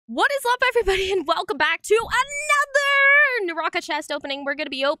What is up, everybody, and welcome back to another Naraka chest opening. We're going to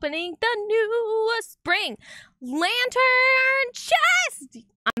be opening the new Spring Lantern chest.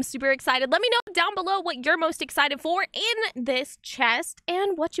 I'm super excited. Let me know down below what you're most excited for in this chest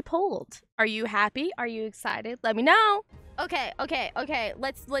and what you pulled. Are you happy? Are you excited? Let me know. Okay.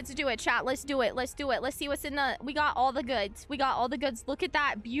 Let's do it, chat. Let's do it. Let's see what's in the... We got all the goods. Look at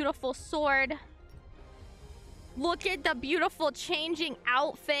that beautiful sword. Look at the beautiful changing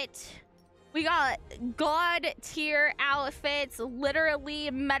outfit. We got god tier outfits,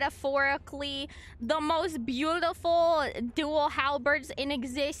 literally, metaphorically, the most beautiful dual halberds in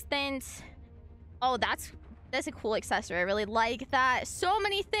existence. Oh, that's a cool accessory. I really like that. So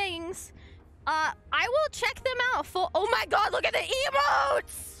many things. I will check them out. Oh my god, look at the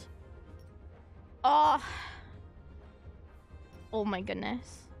emotes. Oh my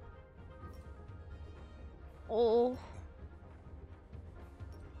goodness. Oh.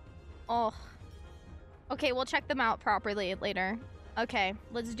 Okay, we'll check them out properly later. Okay,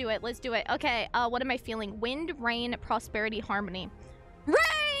 let's do it. Okay, what am I feeling? Wind, rain, prosperity, harmony.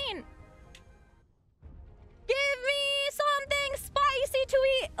 Rain! Give me something spicy to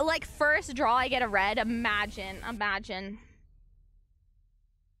eat! Like, first draw, I get a red. Imagine.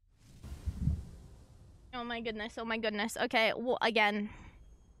 Oh my goodness. Okay, well, again.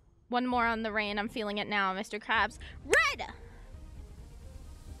 One more on the rain. I'm feeling it now, Mr. Krabs. Red!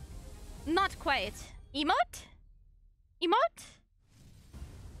 Not quite. Emote?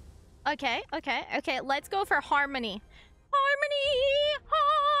 Okay. Let's go for harmony. Harmony!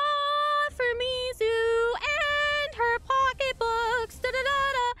 For Mizu and her pocketbooks.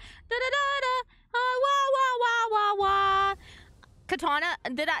 Da-da-da-da. Da-da-da-da. Wah, wah, wah, wah, wah. Katana,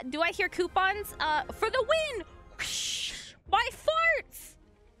 do I hear coupons? For the win! Whoosh! My farts!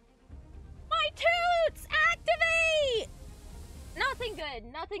 My toots! Activate! Nothing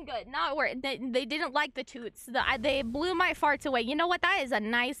good. Not worth. They didn't like the toots. They blew my farts away. You know what? That is a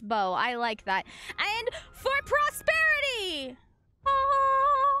nice bow. I like that. And for prosperity!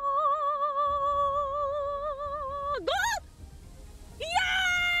 Gold!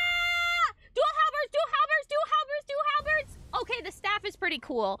 Yeah! Dual halberds! Okay, the staff is pretty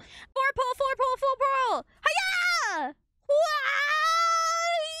cool. Four pull! Hiya!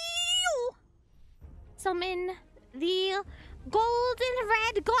 Summon the golden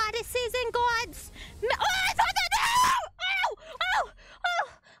red goddesses and gods. Oh, I thought that!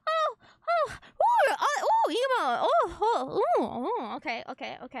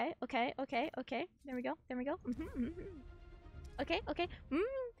 Okay. There we go. Okay.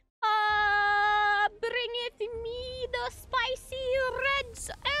 Bringeth me the spicy reds,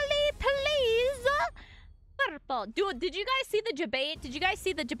 early please. Purple. Dude, did you guys see the debate?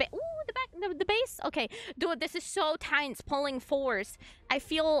 Ooh, the base? Okay. Dude, this is so tense, pulling fours. I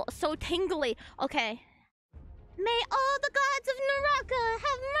feel so tingly. Okay. May all the gods of Naraka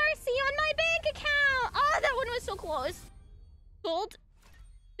have mercy on my bank account. Oh, that one was so close. Gold.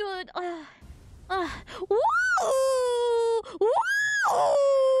 Dude. Woo!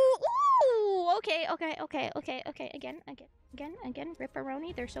 Okay. Again.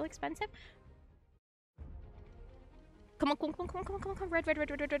 Ripperoni. They're so expensive. Come on. Red.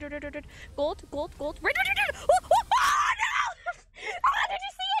 Gold. Red. Oh, no! Oh, did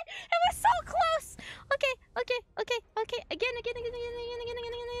you see it? It was so close. Okay. Again.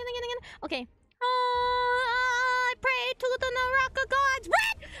 Okay. I pray to the Naraka gods.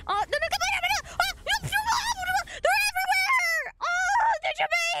 Red! They're everywhere! Oh, the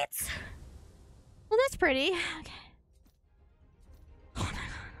debates! Well, that's pretty. Okay. Oh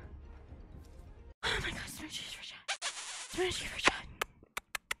my god, Smirchy's for chat.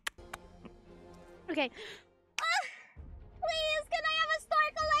 Okay. Please, can I have a star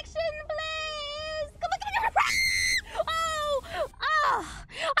collection, please? Come on.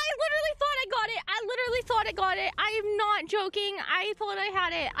 I literally thought I got it. I am not joking. I thought I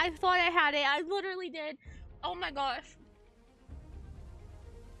had it. I literally did. Oh my gosh.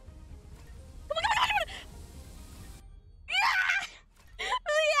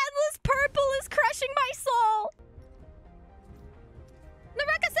 The endless purple is crushing my soul.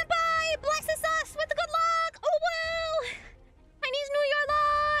 Naraka senpai blesses us with good luck. Oh well. Chinese New Year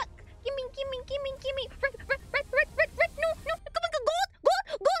luck. Gimme. Red. No. Come on, gold.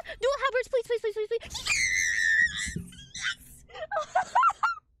 Dual halberds, please.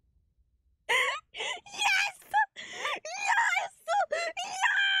 Yes.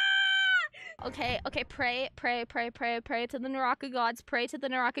 Okay. Pray to the Naraka gods. Pray to the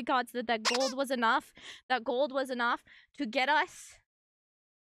Naraka gods that gold was enough. To get us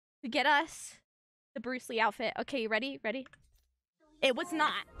the Bruce Lee outfit. Okay, ready? It was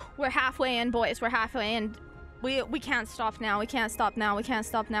not. We're halfway in, boys. We're halfway in. We can't stop now. We can't stop now. We can't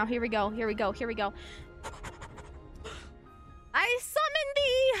stop now. Here we go. Here we go. Here we go. I summon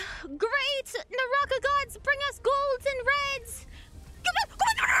the great Naraka gods. Bring us golds and reds. But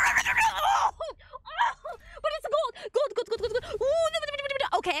it's gold. Gold.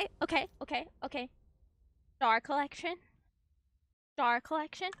 Okay. Okay. Okay. Okay. Star collection. Star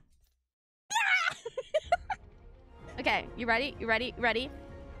collection. Okay, you ready? You ready? Ready?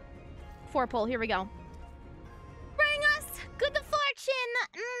 4 pull, here we go. Bring us good fortune,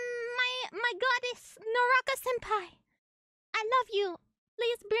 my goddess, Naraka Senpai. I love you.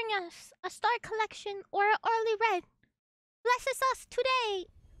 Please bring us a star collection or an early red. Bless us today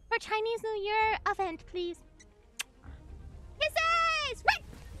for Chinese New Year event, please. Kisses! Red!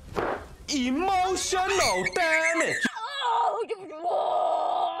 Emotional damage!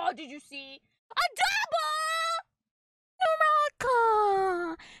 Oh, did you see? A double!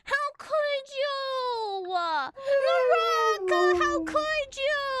 Naraka! How could you? Naraka, how could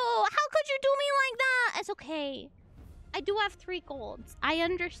you? How could you do me like that? It's okay. I do have 3 golds. I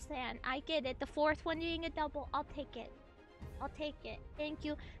understand. I get it. The 4th one being a double. I'll take it. I'll take it. Thank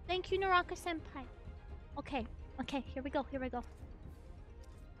you. Thank you, Naraka Senpai. Okay. Okay, here we go. Here we go.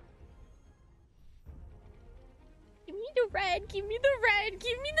 Give me the red. Give me the red.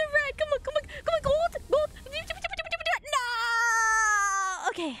 Give me the red. Come on, come on. Come on, gold. Gold. No!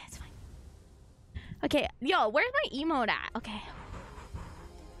 Okay, it's fine. Okay, yo, where's my emote at? Okay.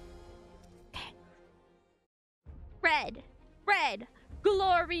 Okay. Red. Red.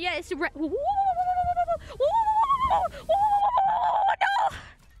 Glorious red. No!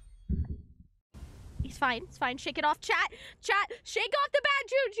 He's fine. It's fine. Shake it off, chat. Chat, shake off the bad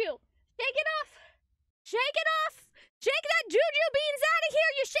juju. Shake it off. Shake it off. Shake that juju beans out of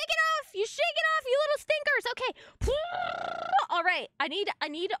here. You shake it off. You shake it off, you little stinkers. Okay. All right. I need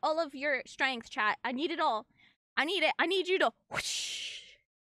all of your strength, chat. I need it all. I need it. I need you to whoosh.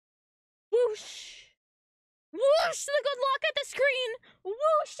 Whoosh. Whoosh the good luck at the screen.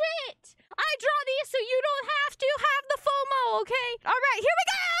 Whoosh it. I draw these so you don't have to have the FOMO, okay? All right, here we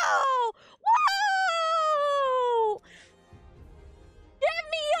go. Woo! Give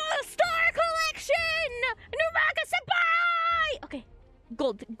me a star collection! Naraka Senpai! Okay.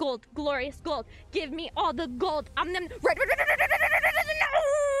 Gold, gold, glorious gold. Give me all the gold. I'm them red. No!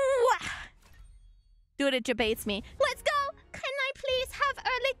 Dude, it debates me. Let's go. Can I please have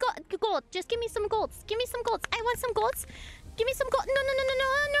early gold? Just give me some golds. Give me some golds. I want some golds. Give me some gold. No,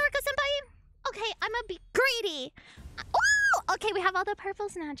 Naraka Senpai. Okay, I'm a bit greedy. Oh! Okay, we have all the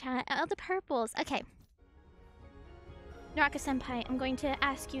purples now, chat. All the purples. Okay. Naraka Senpai, I'm going to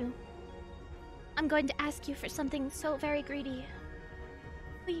ask you for something so very greedy.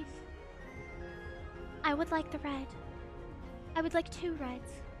 Please. I would like the red. I would like 2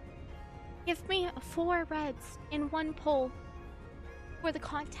 reds. Give me 4 reds in 1 pull for the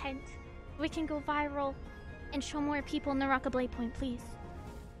content. We can go viral and show more people Naraka Bladepoint, please.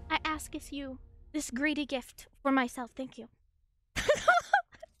 I ask as you this greedy gift for myself. Thank you. 4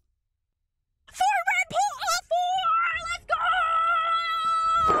 red pull! All 4! Let's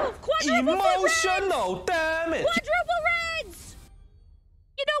go! Emotional damage! Quadruple reds!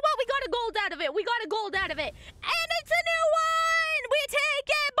 You know what? We got a gold out of it. We got a gold out of it. And it's a new one! We take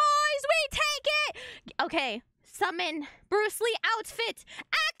it, boys! We take it! Okay. Summon Bruce Lee outfit.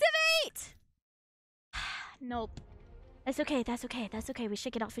 Activate! Nope. That's okay. That's okay. That's okay. We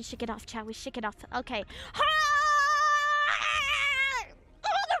shake it off. We shake it off, chat. We shake it off. Okay. All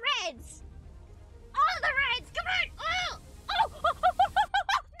the reds! All the reds! Come on! Oh! No!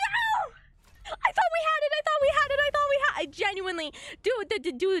 I thought we had it. I thought we had it. I thought we had. I genuinely,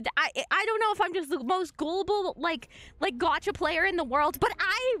 dude. I don't know if I'm just the most gullible like gotcha player in the world, but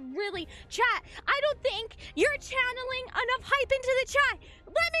I really, chat. I don't think you're channeling enough hype into the chat.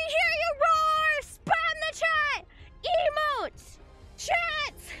 Let me hear you roar! Spam the chat. Emotes,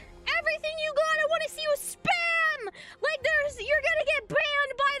 chats, everything you got. I want to see you spam. Like you're gonna get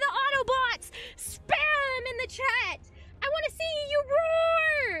banned by the Autobots. Spam in the chat. I want to see you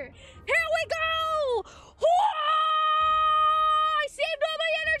roar. Here we go. I saved all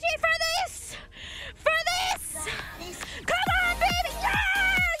my energy for this. For this. Come on, baby.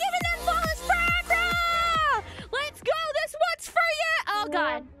 Yeah! Give me that flawless frag. Let's go. This one's for you. Oh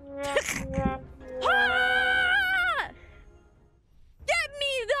God. Give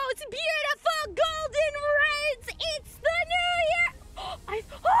me those beautiful golden reds. It's the new year. I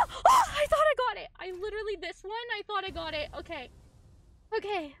thought I got it. I literally, this one, I thought I got it. Okay.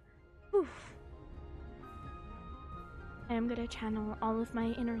 Okay. Oof. I am gonna channel all of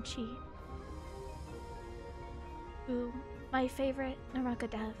my energy to my favorite Naraka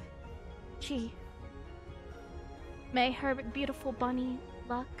dev, Chi. May her beautiful bunny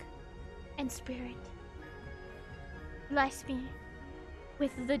luck and spirit bless me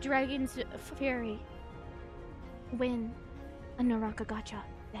with the dragon's fury. Win a Naraka gacha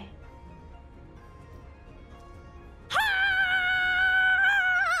day.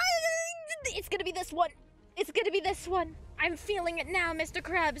 It's gonna be this one. It's gonna be this one. I'm feeling it now, Mr.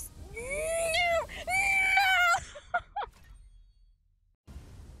 Krebs. No! No!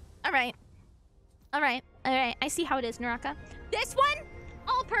 Alright. Alright. Alright. I see how it is, Naraka. This one,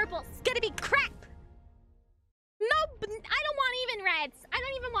 all purple. It's gonna be crap. No, I don't want even reds. I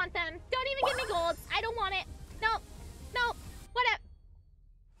don't even want them. Don't even give me golds. I don't want it. No. No. Whatever.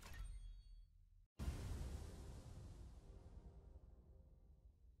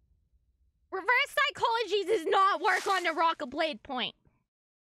 Reverse psychology does not work on Naraka Bladepoint.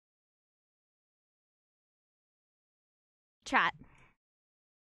 Chat.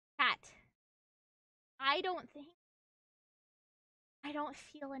 I don't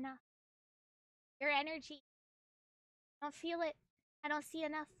feel enough. Your energy. I don't feel it. I don't see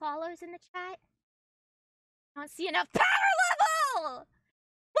enough follows in the chat. I don't see enough power level!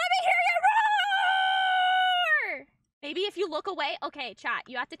 Let me hear you roar! Maybe if you look away. Okay, chat,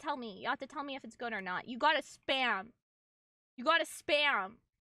 you have to tell me. You have to tell me if it's good or not. You gotta spam. You gotta spam.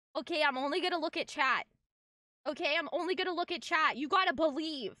 Okay, I'm only gonna look at chat. Okay, I'm only gonna look at chat. You gotta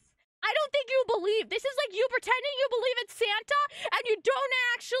believe. I don't think you believe. This is like you pretending you believe in Santa and you don't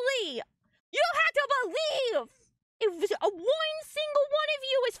actually. You have to believe. If one single one of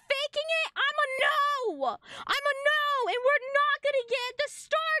you is faking it, I'm a no. I'm a no, and we're not gonna get the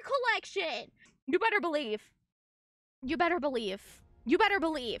star collection. You better believe. You better believe. You better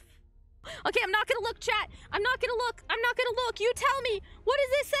believe. Okay, I'm not gonna look, chat. I'm not gonna look. I'm not gonna look. You tell me. What does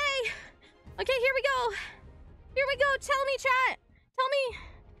this say? Okay, here we go. Here we go. Tell me, chat. Tell me.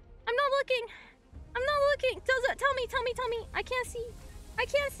 I'm not looking. I'm not looking. Tell me. Tell me. Tell me. I can't see. I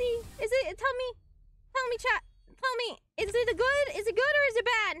can't see. Is it? Tell me. Tell me, chat. Tell me. Is it good? Is it good or is it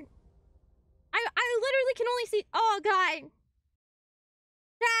bad? I literally can only see. Oh God.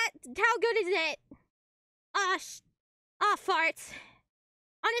 Chat. How good is it? Farts.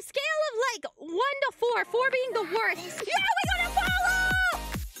 On a scale of like 1 to 4, 4 being the worst. Yeah, we got a follow!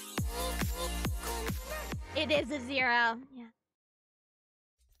 It is a 0. Yeah.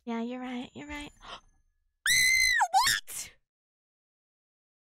 Yeah, you're right. You're right. What?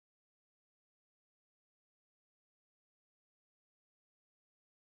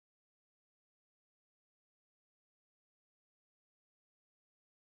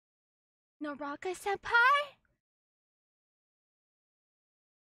 Naraka-senpai?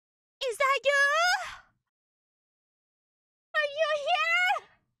 Is that you? Are you here?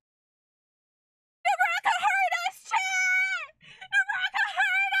 Naraka heard us, chat! Naraka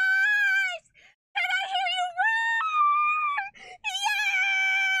heard us! Can I hear you roar?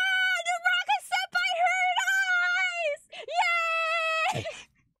 Yeah! Naraka-senpai heard us! Yay!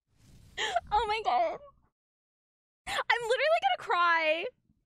 Oh my God. I'm literally gonna cry.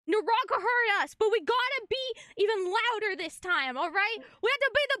 Naraka heard us, but we gotta be even louder this time, alright? We have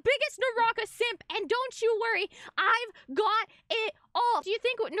to be the biggest Naraka simp, and don't you worry, I've got it all. Do you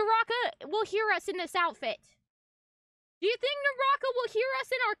think Naraka will hear us in this outfit? Do you think Naraka will hear us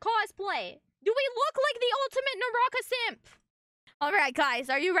in our cosplay? Do we look like the ultimate Naraka simp? Alright, guys,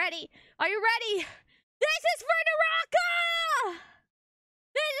 are you ready? Are you ready? This is for Naraka!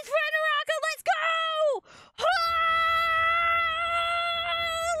 This is for Naraka, let's go!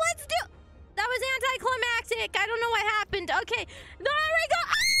 Let's do. That was anticlimactic. I don't know what happened. Okay, there we go.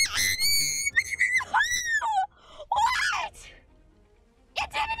 What?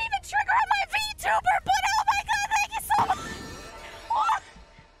 It didn't even trigger on my VTuber, but oh my God, thank you so much. What?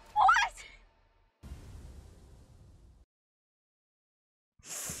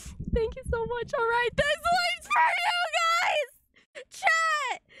 Thank you so much. All right, this one's for you guys.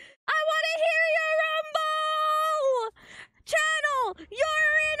 Chat, I want to hear your rumble. Channel your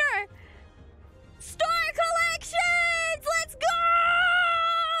inner star collections. Let's go.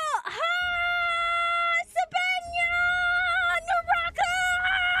 Sabenya, Naraka.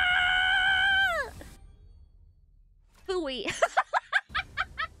 Fooey.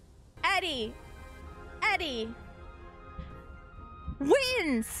 Eddie.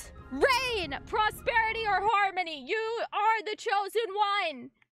 Wins. Reign, prosperity, or harmony. You are the chosen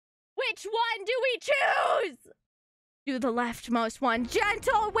one. Which one do we choose? Do the leftmost one.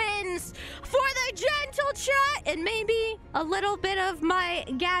 Gentle wins for the gentle chat and maybe a little bit of my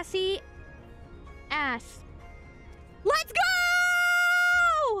gassy ass. Let's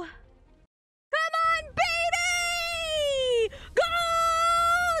go! Come on, baby!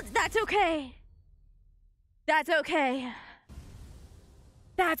 That's okay. That's okay.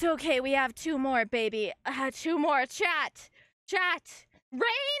 That's okay. We have 2 more, baby. 2 more. Chat. Chat.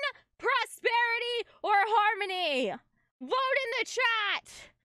 Rain, prosperity, or harmony? Vote in the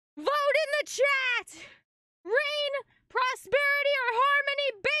chat. Vote in the chat. Rain, prosperity, or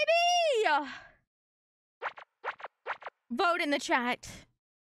harmony, baby. Vote in the chat.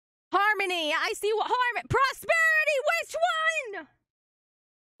 Harmony. I see what harmony. Prosperity. Which one?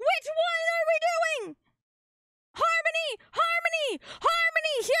 Which one are we doing? Harmony. Harmony.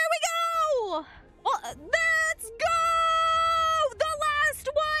 Harmony. Here we go. Well, let's go. The last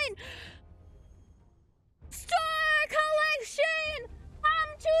one. Star collection.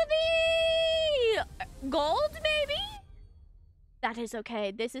 Come to thee. Gold, maybe? That is okay.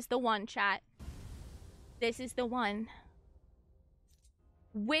 This is the one, chat. This is the one.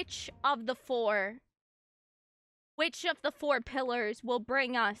 Which of the 4 pillars will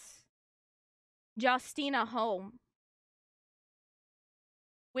bring us Justina home?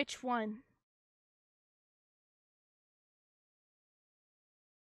 Which one?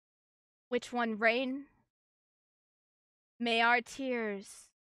 Which one, Rain? May our tears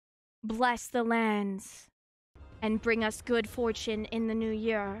bless the lands and bring us good fortune in the new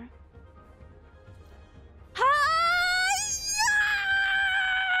year.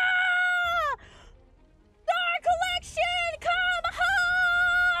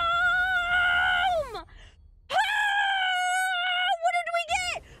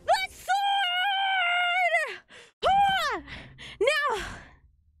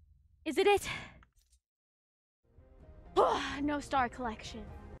 Is it it? No star collection.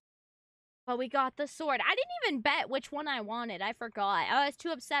 But we got the sword. I didn't even bet which one I wanted. I forgot. I was too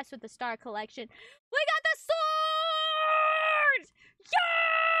obsessed with the star collection. We got the sword!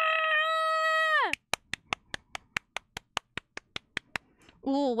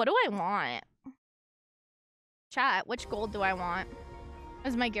 Yeah! Ooh, what do I want? Chat, which gold do I want?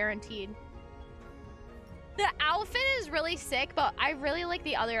 Is my guaranteed. The outfit is really sick, but I really like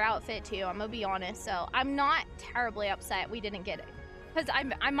the other outfit too, I'm gonna be honest. So I'm not terribly upset we didn't get it. Because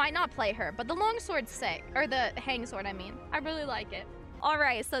I might not play her, but the longsword's sick. Or the hang sword, I mean. I really like it.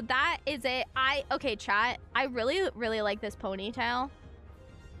 Alright, so that is it. Okay, chat. I really, really like this ponytail.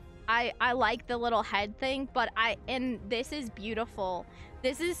 I like the little head thing, but and this is beautiful.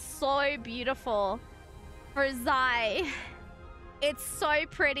 This is so beautiful for Zai. It's so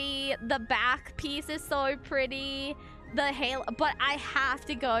pretty. The back piece is so pretty. The halo, but I have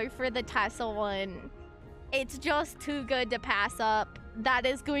to go for the Tessa one. It's just too good to pass up. That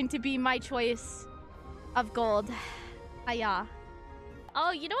is going to be my choice of gold. Hiya.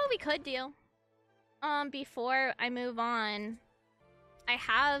 Oh, you know what we could do? Before I move on, I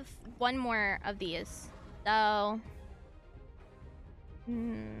have one more of these. So,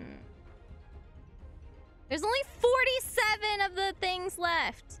 there's only 47 of the things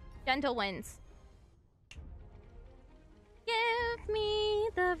left. Gentle wins. Give me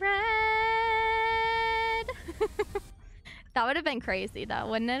the red. That would have been crazy though,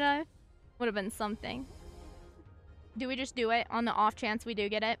 wouldn't it? Would have been something. Do we just do it on the off chance we do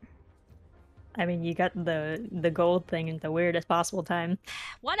get it? I mean, you got the gold thing at the weirdest possible time.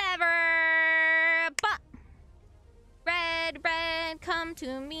 Whatever. But red, red, come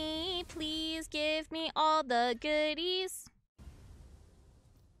to me. Please give me all the goodies.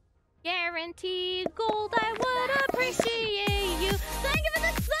 Guaranteed gold, I would appreciate you. Thank you for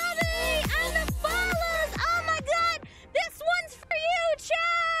the subbing and the follows. Oh my god, this one's for you,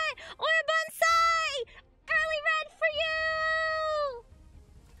 chat. Or bonsai. Early red for you.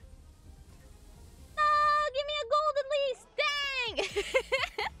 No, give me a gold at least. Dang.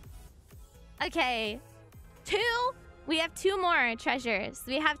 Okay, 2. We have 2 more treasures.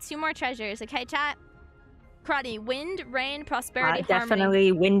 We have 2 more treasures. Okay, chat. Karate, wind, rain, prosperity, harmony.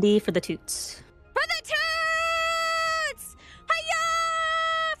 Definitely windy for the toots. For the toots!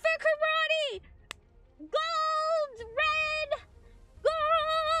 Hiya! For karate! Gold, red,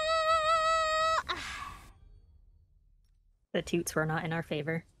 gold! The toots were not in our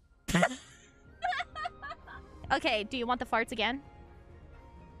favor. Okay, do you want the farts again?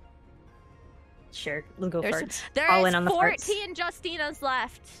 Sure, we'll go farts. There All is in on the 14 farts. Justinas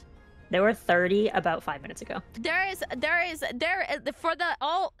left. There were 30 about 5 minutes ago. There is for the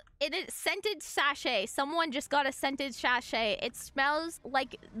it is scented sachet. Someone just got a scented sachet. It smells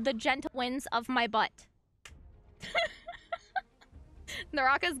like the gentle winds of my butt.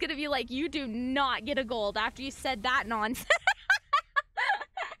 Naraka's gonna be like, you do not get a gold after you said that nonsense.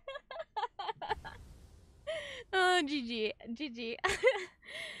 Oh, GG. GG.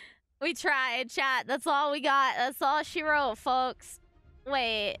 We tried, chat. That's all we got. That's all she wrote, folks.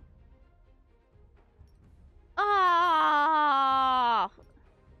 Wait.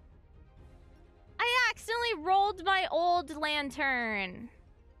 lantern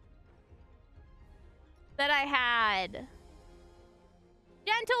that I had.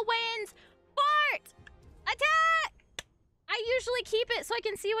 Gentle winds, fart, attack. I usually keep it so I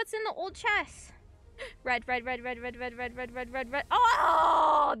can see what's in the old chest. Red, red, red, red, red, red, red, red, red, red, red.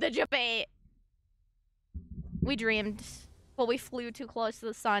 Oh, the debate. We dreamed, but we flew too close to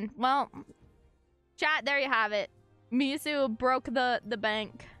the sun. Well, chat, there you have it. Mizu broke the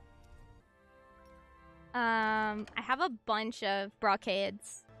bank. I have a bunch of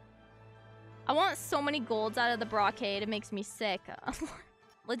brocades. I want so many golds out of the brocade. It makes me sick.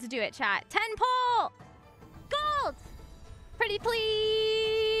 Let's do it, chat. 10 pull! Gold! Pretty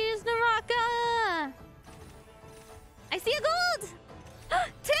please, Naraka! I see a gold!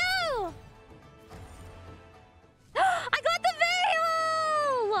 2! I got the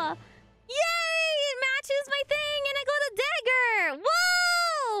veil! Yay! It matches my thing and I got a dagger!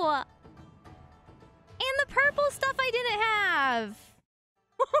 Whoa! And the purple stuff I didn't have.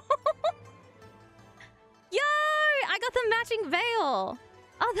 Yay! I got the matching veil.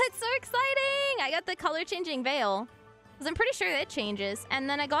 Oh, that's so exciting! I got the color changing veil. Because I'm pretty sure it changes. And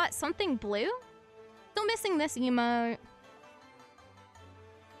then I got something blue. Still missing this emote.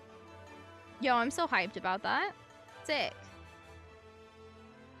 Yo, I'm so hyped about that. Sick.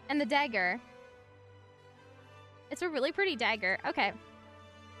 And the dagger. It's a really pretty dagger. Okay.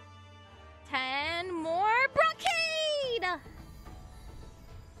 10 more brocade!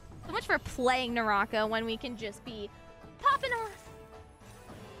 So much for playing Naraka when we can just be popping off.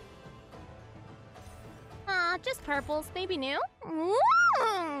 Aw, just purples. Maybe new.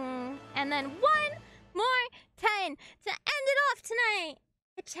 Ooh. And then 1 more 10 to end it off tonight.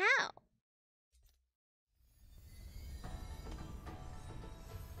 Ciao.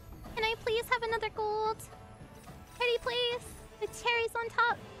 Can I please have another gold? Pretty please. The cherries on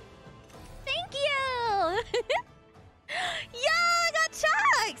top. Thank you! Yo, I got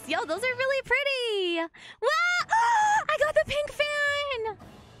chucks! Yo, those are really pretty! Wow! I got the pink fan!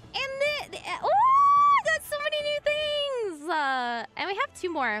 And oh, I got so many new things! And we have 2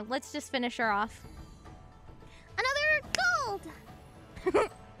 more. Let's just finish her off. Another gold!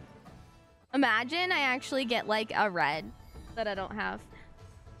 Imagine I actually get, like, a red that I don't have.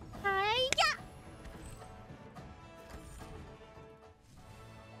 Hi-ya!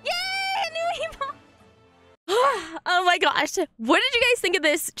 Yay! A new emote! Oh my gosh. What did you guys think of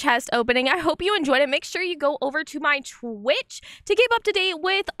this chest opening? I hope you enjoyed it. Make sure you go over to my Twitch to keep up to date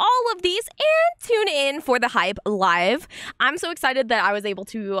with all of these and tune in for the hype live. I'm so excited that I was able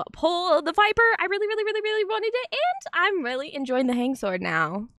to pull the Viper. I really, really, really, really wanted it, and I'm really enjoying the hang sword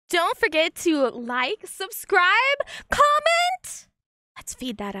now. Don't forget to like, subscribe, comment. Let's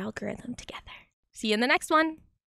feed that algorithm together. See you in the next one.